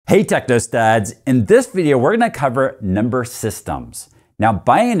Hey Techno Studs, in this video we're going to cover number systems. Now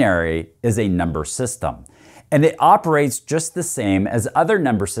binary is a number system and it operates just the same as other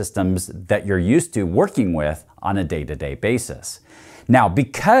number systems that you're used to working with on a day-to-day basis. Now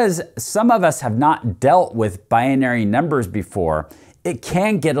because some of us have not dealt with binary numbers before, it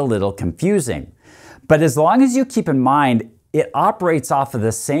can get a little confusing. But as long as you keep in mind it operates off of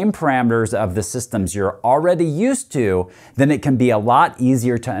the same parameters of the systems you're already used to, then it can be a lot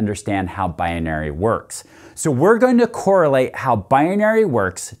easier to understand how binary works. So we're going to correlate how binary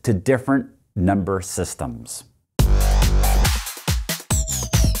works to different number systems.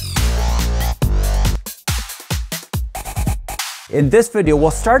 In this video,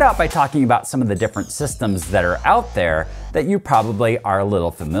 we'll start out by talking about some of the different systems that are out there that you probably are a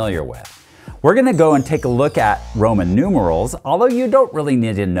little familiar with. We're going to go and take a look at Roman numerals, although you don't really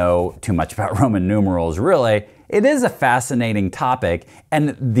need to know too much about Roman numerals, really. It is a fascinating topic,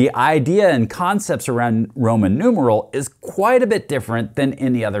 and the idea and concepts around Roman numeral is quite a bit different than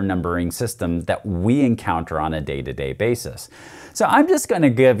any other numbering system that we encounter on a day-to-day basis. So I'm just going to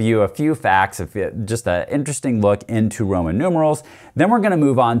give you a few facts, just an interesting look into Roman numerals. Then we're going to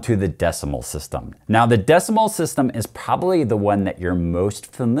move on to the decimal system. Now the decimal system is probably the one that you're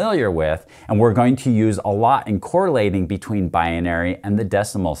most familiar with, and we're going to use a lot in correlating between binary and the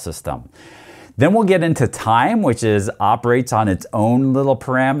decimal system. Then we'll get into time, which operates on its own little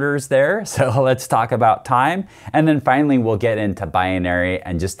parameters there. So let's talk about time. And then finally, we'll get into binary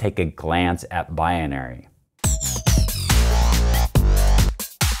and just take a glance at binary.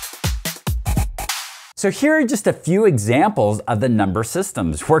 So here are just a few examples of the number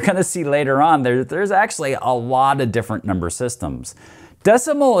systems. We're going to see later on there's actually a lot of different number systems.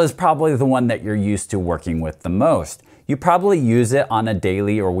 Decimal is probably the one that you're used to working with the most. You probably use it on a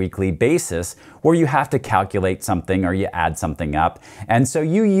daily or weekly basis where you have to calculate something or you add something up. And so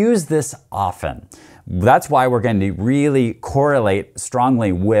you use this often. That's why we're going to really correlate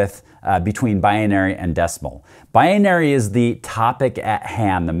strongly with between binary and decimal. Binary is the topic at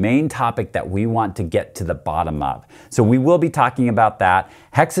hand, the main topic that we want to get to the bottom of. So we will be talking about that.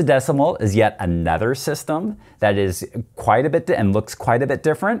 Hexadecimal is yet another system that is quite a bit and looks quite a bit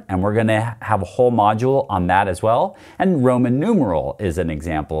different, and we're going to have a whole module on that as well. And Roman numeral is an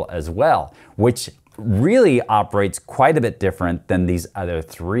example as well, which really operates quite a bit different than these other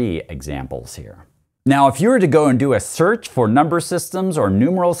three examples here. Now, if you were to go and do a search for number systems or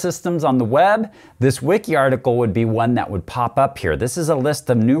numeral systems on the web, this wiki article would be one that would pop up here. This is a list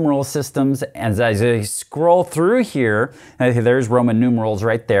of numeral systems, and as I scroll through here, there's Roman numerals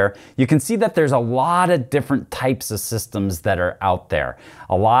right there, you can see that there's a lot of different types of systems that are out there.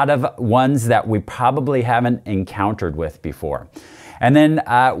 A lot of ones that we probably haven't encountered with before. And then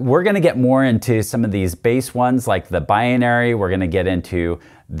we're going to get more into some of these base ones like the binary. We're going to get into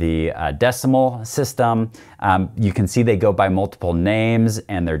the decimal system. You can see they go by multiple names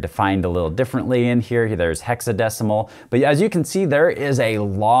and they're defined a little differently in here. There's hexadecimal. But as you can see, there is a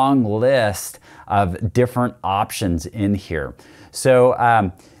long list of different options in here.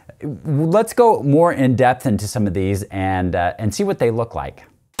 So let's go more in depth into some of these and see what they look like.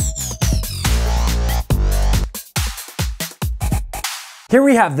 Here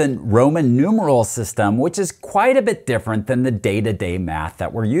we have the Roman numeral system, which is quite a bit different than the day-to-day math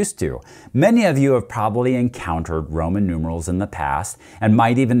that we're used to. Many of you have probably encountered Roman numerals in the past and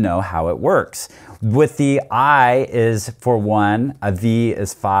might even know how it works. With the I is for 1, a V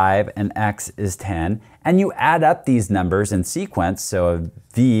is 5, and X is 10, and you add up these numbers in sequence, so a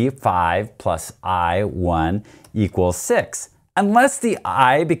V 5 plus I 1 equals 6. Unless the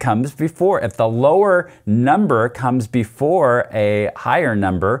I becomes before. If the lower number comes before a higher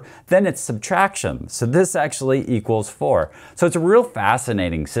number, then it's subtraction. So this actually equals 4. So it's a real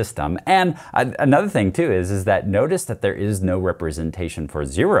fascinating system. And another thing too is that notice that there is no representation for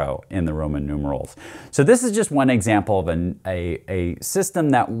 0 in the Roman numerals. So this is just one example of a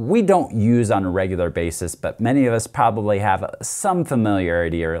system that we don't use on a regular basis, but many of us probably have some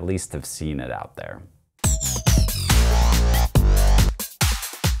familiarity or at least have seen it out there.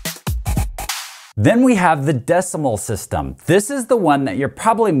 Then we have the decimal system. This is the one that you're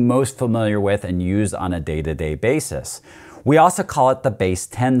probably most familiar with and use on a day-to-day basis. We also call it the base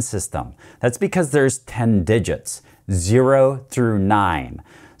 10 system. That's because there's 10 digits, 0 through 9.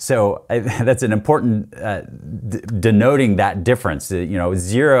 So that's an important denoting that difference.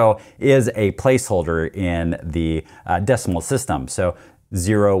 0 is a placeholder in the decimal system. So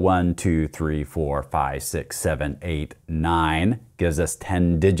 0, 1, 2, 3, 4, 5, 6, 7, 8, 9 gives us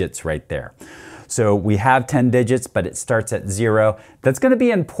 10 digits right there. So we have 10 digits, but it starts at 0. That's going to be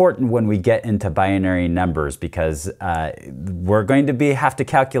important when we get into binary numbers because we're going to have to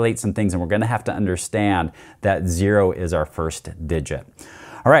calculate some things, and we're going to have to understand that 0 is our first digit.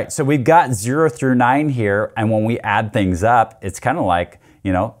 All right, so we've got 0 through 9 here, and when we add things up, it's kind of like,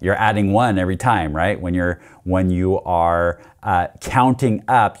 you know, you're adding 1 every time, right? When you are counting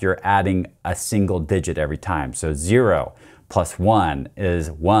up, you're adding a single digit every time. So 0 plus 1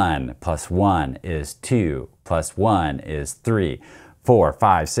 is 1, plus 1 is 2, plus 1 is 3, 4,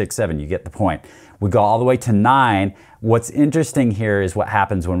 5, 6, 7, you get the point. We go all the way to 9. What's interesting here is what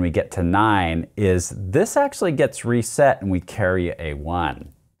happens when we get to 9 is this actually gets reset and we carry a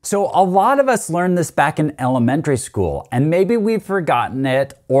 1. So a lot of us learned this back in elementary school, and maybe we've forgotten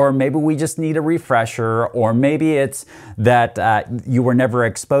it, or maybe we just need a refresher, or maybe it's that you were never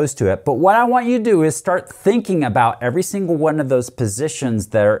exposed to it. But what I want you to do is start thinking about every single one of those positions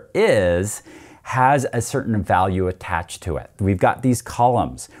there has a certain value attached to it. We've got these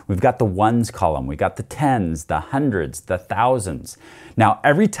columns. We've got the ones column. We've got the tens, the hundreds, the thousands. Now,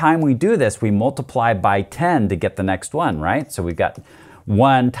 every time we do this, we multiply by 10 to get the next one, right? So we've got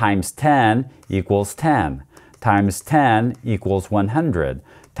 1 times 10 equals 10, times 10 equals 100,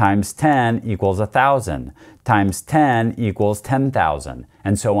 times 10 equals 1,000, times 10 equals 10,000,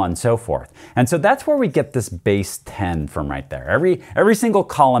 and so on and so forth. And so that's where we get this base 10 from right there. Every single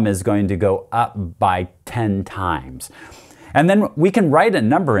column is going to go up by 10 times. And then we can write a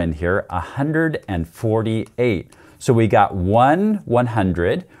number in here, 148. So we got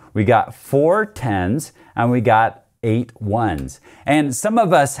 100, we got 4 tens, and we got 8 ones. And some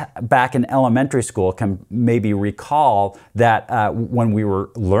of us back in elementary school can maybe recall that when we were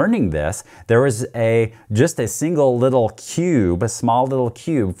learning this, there was just a single little cube, a small little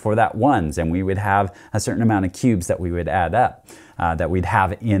cube for that ones, and we would have a certain amount of cubes that we would add up. That we'd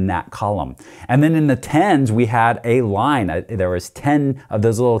have in that column. And then in the tens, we had a line. There was 10 of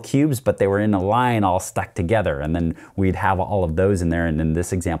those little cubes, but they were in a line all stuck together. And then we'd have all of those in there. And in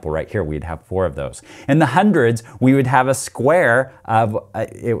this example right here, we'd have 4 of those. In the hundreds, we would have a square of,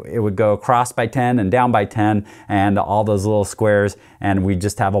 it would go across by 10 and down by 10 and all those little squares. And we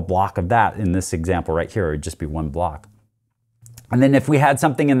just have a block of that. In this example right here, it would just be 1 block. And then if we had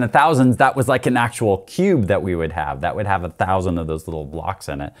something in the thousands, that was like an actual cube that we would have. That would have 1,000 of those little blocks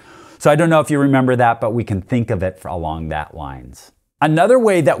in it. So I don't know if you remember that, but we can think of it along that lines. Another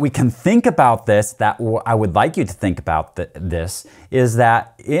way that we can think about this, that I would like you to think about this, is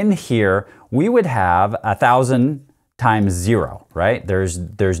that in here, we would have 1,000 times 0, right?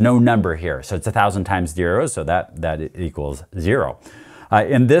 There's no number here. So it's 1,000 times 0, so that equals 0.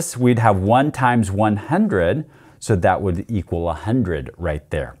 In this, we'd have 1 times 100, so that would equal 100 right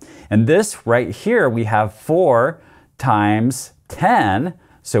there. And this right here, we have 4 times 10,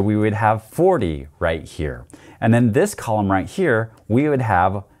 so we would have 40 right here. And then this column right here, we would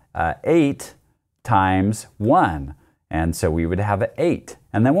have 8 times 1, and so we would have 8.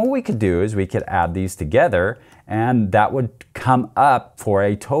 And then what we could do is we could add these together, and that would come up for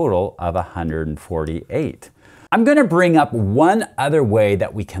a total of 148. I'm going to bring up one other way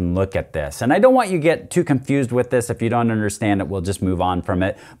that we can look at this. And I don't want you to get too confused with this. If you don't understand it, we'll just move on from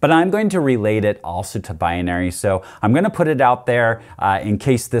it. But I'm going to relate it also to binary. So I'm going to put it out there in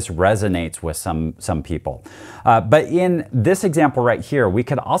case this resonates with some people. But in this example right here, we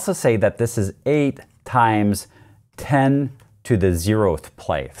could also say that this is 8 times 10 to the 0th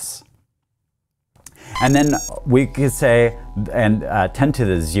place. And then we could say, and 10 to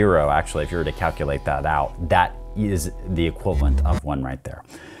the 0, actually, if you were to calculate that out, that is the equivalent of 1 right there.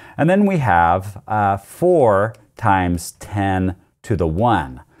 And then we have 4 times 10 to the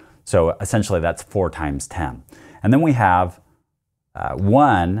 1. So essentially that's 4 times 10. And then we have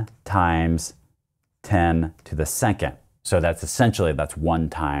 1 times 10 to the 2nd. So that's essentially, that's 1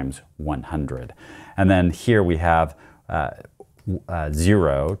 times 100. And then here we have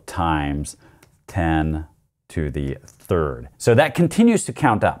 0 times 10 to the 3rd. So that continues to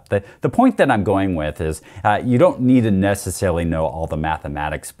count up. The point that I'm going with is you don't need to necessarily know all the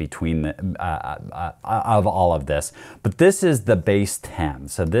mathematics between of all of this, but this is the base 10.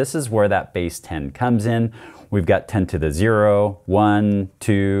 So this is where that base 10 comes in. We've got 10 to the 0, 1,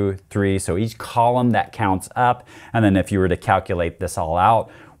 2, 3. So each column that counts up. And then if you were to calculate this all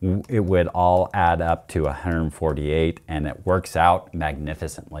out, it would all add up to 148, and it works out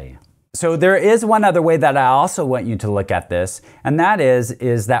magnificently. So there is one other way that I also want you to look at this, and that is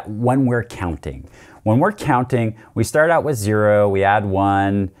that when we're counting. When we're counting, we start out with 0, we add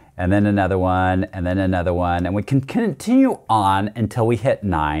 1, and then another one, and then another one, and we can continue on until we hit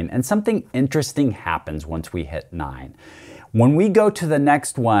 9, and something interesting happens once we hit 9. When we go to the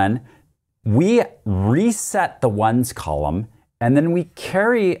next one, we reset the ones column, and then we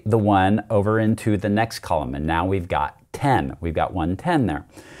carry the 1 over into the next column, and now we've got 10. We've got 110 there.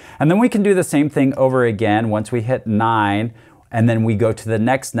 And then we can do the same thing over again. Once we hit 9, and then we go to the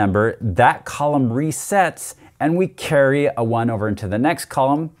next number, that column resets, and we carry a 1 over into the next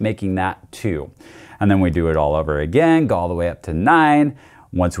column, making that 2. And then we do it all over again, go all the way up to 9.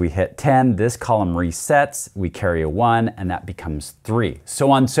 Once we hit 10, this column resets, we carry a 1, and that becomes 3. So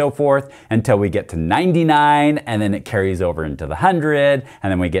on and so forth until we get to 99, and then it carries over into the 100,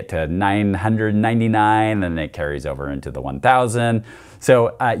 and then we get to 999, and then it carries over into the 1000.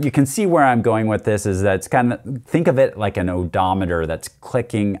 So you can see where I'm going with this is that it's kind of, think of it like an odometer that's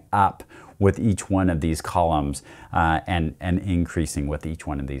clicking up with each one of these columns and increasing with each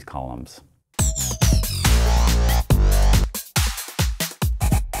one of these columns.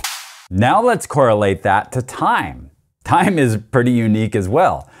 Now let's correlate that to time. Time is pretty unique as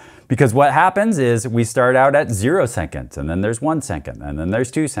well, because what happens is we start out at 0 seconds, and then there's 1 second, and then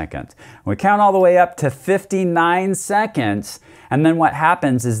there's 2 seconds. We count all the way up to 59 seconds, and then what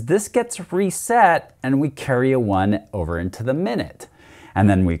happens is this gets reset, and we carry a 1 over into the minute. And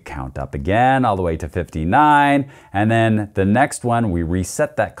then we count up again all the way to 59, and then the next one we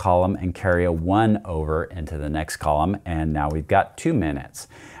reset that column and carry a 1 over into the next column, and now we've got 2 minutes.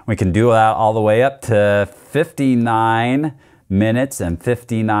 We can do that all the way up to 59 minutes and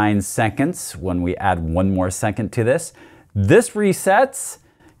 59 seconds when we add 1 more second to this. This resets,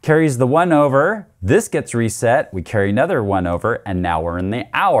 carries the 1 over, this gets reset, we carry another 1 over, and now we're in the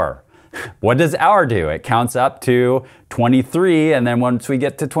hour. What does hour do? It counts up to 23, and then once we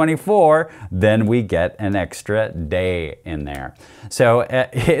get to 24, then we get an extra day in there. So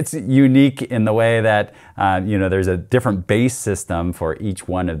it's unique in the way that there's a different base system for each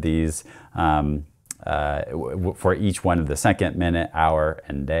one of these, for each one of the second, minute, hour,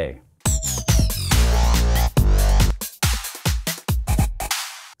 and day.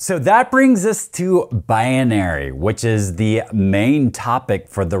 So that brings us to binary, which is the main topic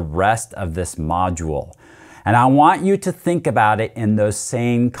for the rest of this module. And I want you to think about it in those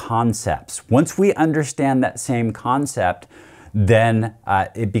same concepts. Once we understand that same concept, then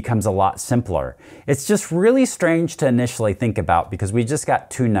it becomes a lot simpler. It's just really strange to initially think about because we just got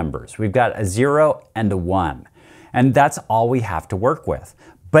 2 numbers. We've got a 0 and a 1, and that's all we have to work with.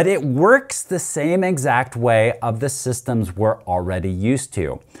 But it works the same exact way of the systems we're already used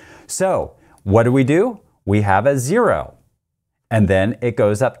to. So what do? We have a 0, and then it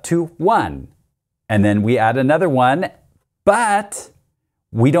goes up to 1, and then we add another 1, but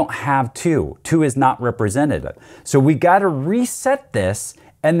we don't have 2. 2 is not represented. So we got to reset this,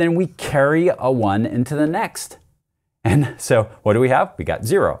 and then we carry a 1 into the next. And so what do we have? We got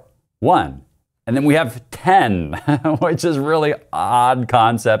 0, 1. And then we have 10, which is really odd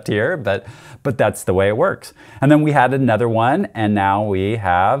concept here, but that's the way it works. And then we had another 1, and now we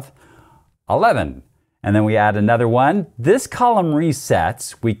have 11. And then we add another 1. This column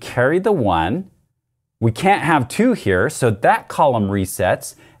resets. We carry the 1. We can't have 2 here, so that column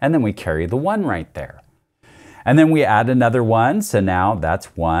resets, and then we carry the 1 right there. And then we add another 1, so now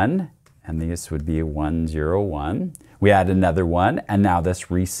that's 1, and this would be 1, 0, 1. We add another 1, and now this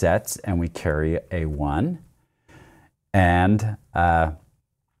resets, and we carry a 1. And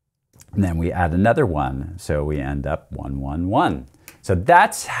then we add another 1, so we end up 1, 1, 1. So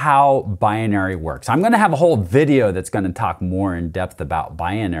that's how binary works. I'm going to have a whole video that's going to talk more in depth about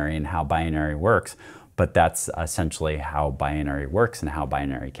binary and how binary works, but that's essentially how binary works and how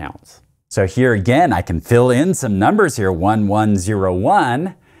binary counts. So here again, I can fill in some numbers here, 1, 1, 0,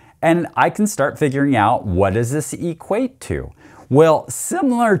 1. And I can start figuring out what does this equate to? Well,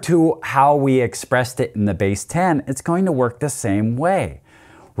 similar to how we expressed it in the base 10, it's going to work the same way,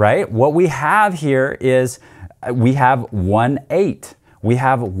 right? What we have here is we have 1, 8, we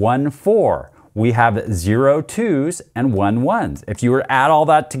have 1, 4, we have 0 2s and 1 1s. If you were to add all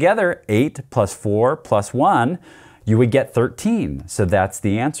that together, 8 plus 4 plus 1, you would get 13. So that's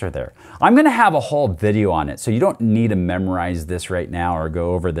the answer there. I'm going to have a whole video on it, so you don't need to memorize this right now or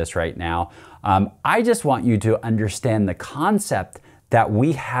go over this right now. I just want you to understand the concept that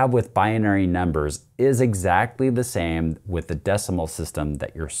we have with binary numbers is exactly the same with the decimal system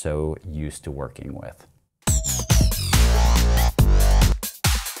that you're so used to working with.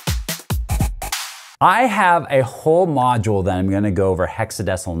 I have a whole module that I'm going to go over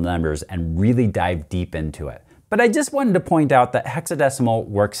hexadecimal numbers and really dive deep into it. But I just wanted to point out that hexadecimal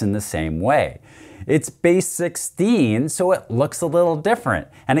works in the same way. It's base 16, so it looks a little different,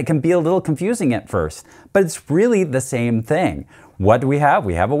 and it can be a little confusing at first, but it's really the same thing. What do? We have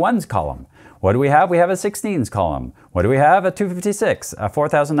a ones column. What do we have? We have a 16s column. What do we have? A 256, a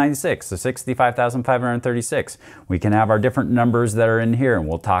 4096, a 65,536. We can have our different numbers that are in here, and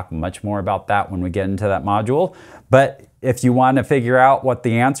we'll talk much more about that when we get into that module. But if you want to figure out what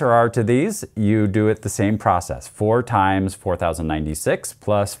the answer are to these, you do it the same process. 4 times 4096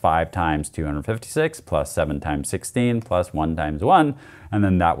 plus 5 times 256 plus 7 times 16 plus 1 times 1, and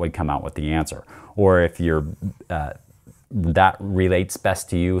then that would come out with the answer. Or if you're that relates best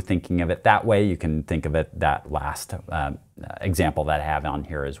to you thinking of it that way, you can think of it that last example that I have on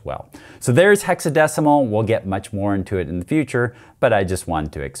here as well. So there's hexadecimal. We'll get much more into it in the future, but I just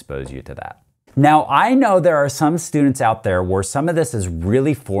wanted to expose you to that. Now, I know there are some students out there where some of this is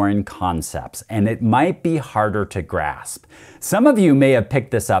really foreign concepts and it might be harder to grasp. Some of you may have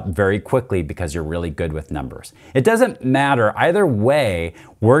picked this up very quickly because you're really good with numbers. It doesn't matter. Either way,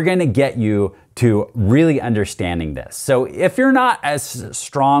 we're going to get you to really understanding this. So if you're not as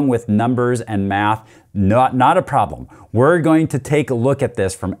strong with numbers and math, not a problem. We're going to take a look at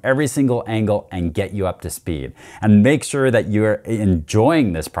this from every single angle and get you up to speed. And make sure that you're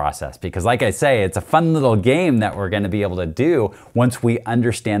enjoying this process because like I say, it's a fun little game that we're going to be able to do once we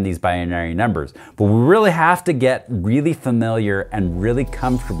understand these binary numbers. But we really have to get really familiar and really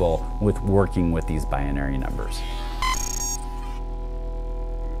comfortable with working with these binary numbers.